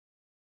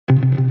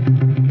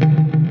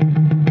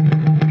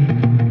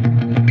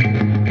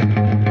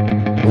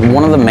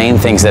of the main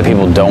things that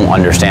people don't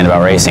understand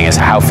about racing is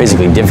how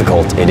physically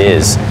difficult it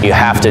is. You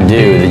have to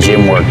do the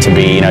gym work to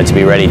be, to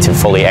be ready to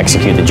fully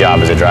execute the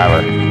job as a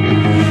driver.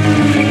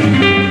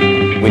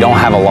 We don't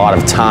have a lot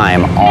of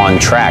time on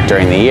track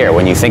during the year.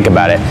 When you think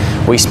about it,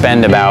 we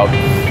spend about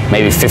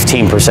maybe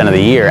 15% of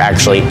the year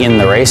actually in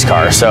the race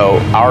car. So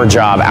our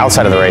job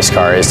outside of the race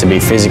car is to be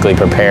physically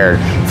prepared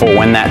for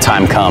when that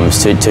time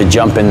comes to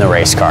jump in the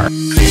race car.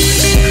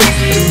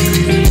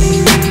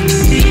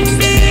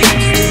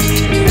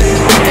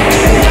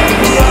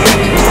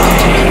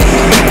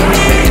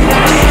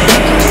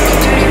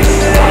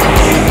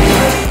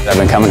 I've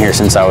been coming here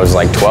since I was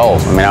like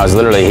 12. I mean, I was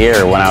literally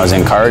here when I was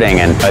in karting,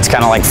 and it's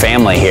kind of like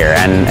family here.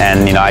 And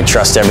I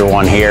trust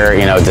everyone here,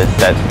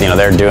 that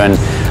they're doing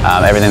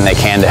everything they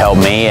can to help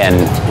me, and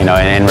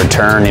in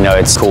return,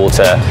 it's cool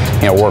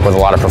to work with a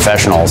lot of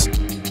professionals.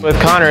 With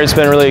Conor, it's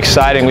been really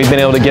exciting. We've been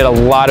able to get a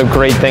lot of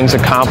great things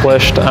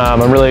accomplished.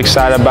 I'm really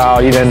excited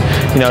about even,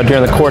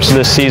 during the course of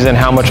this season,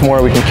 how much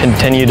more we can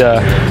continue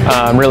to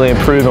really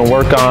improve and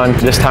work on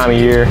this time of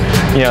year.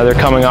 They're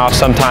coming off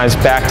sometimes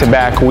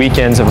back-to-back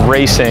weekends of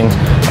racing.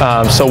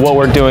 So what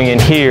we're doing in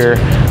here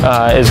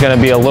is going to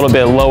be a little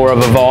bit lower of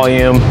a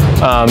volume,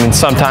 and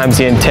sometimes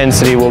the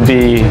intensity will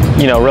be,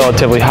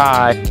 relatively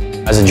high.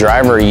 As a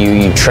driver,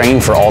 you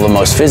train for all the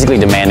most physically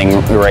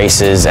demanding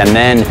races, and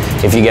then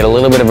if you get a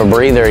little bit of a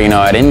breather,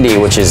 at Indy,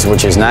 which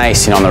is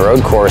nice, on the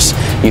road course,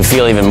 you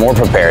feel even more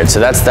prepared. So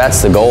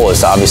that's the goal,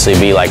 is to obviously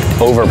be like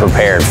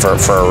over-prepared for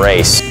a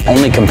race.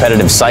 Only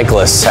competitive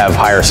cyclists have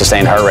higher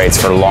sustained heart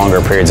rates for longer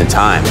periods of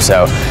time.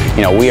 So,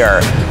 we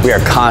are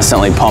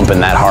constantly pumping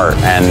that heart,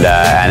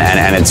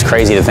 and it's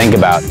crazy to think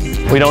about.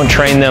 We don't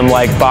train them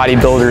like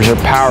bodybuilders or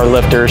power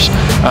lifters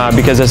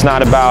because it's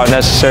not about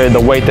necessarily the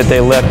weight that they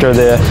lift or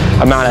the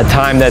amount of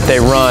time that they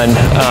run,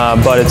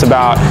 but it's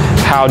about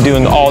how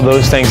doing all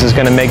those things is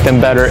going to make them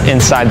better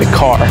inside the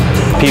car.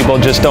 People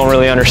just don't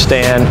really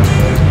understand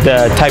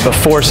the type of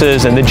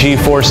forces and the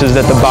G-forces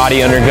that the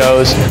body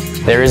undergoes.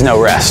 There is no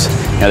rest.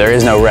 There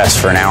is no rest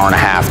for an hour and a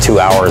half, 2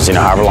 hours,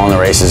 however long the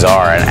races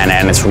are,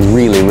 and it's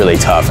really, really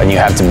tough. And you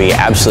have to be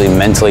absolutely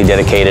mentally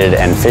dedicated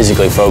and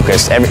physically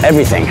focused.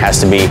 Everything has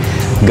to be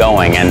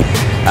going, and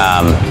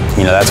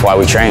that's why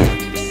we train.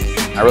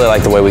 I really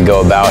like the way we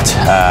go about,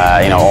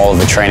 all of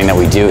the training that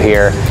we do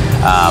here.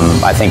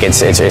 I think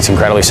it's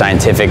incredibly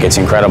scientific. It's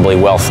incredibly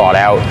well thought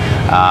out,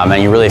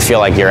 and you really feel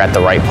like you're at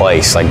the right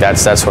place. Like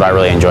that's what I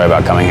really enjoy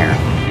about coming here.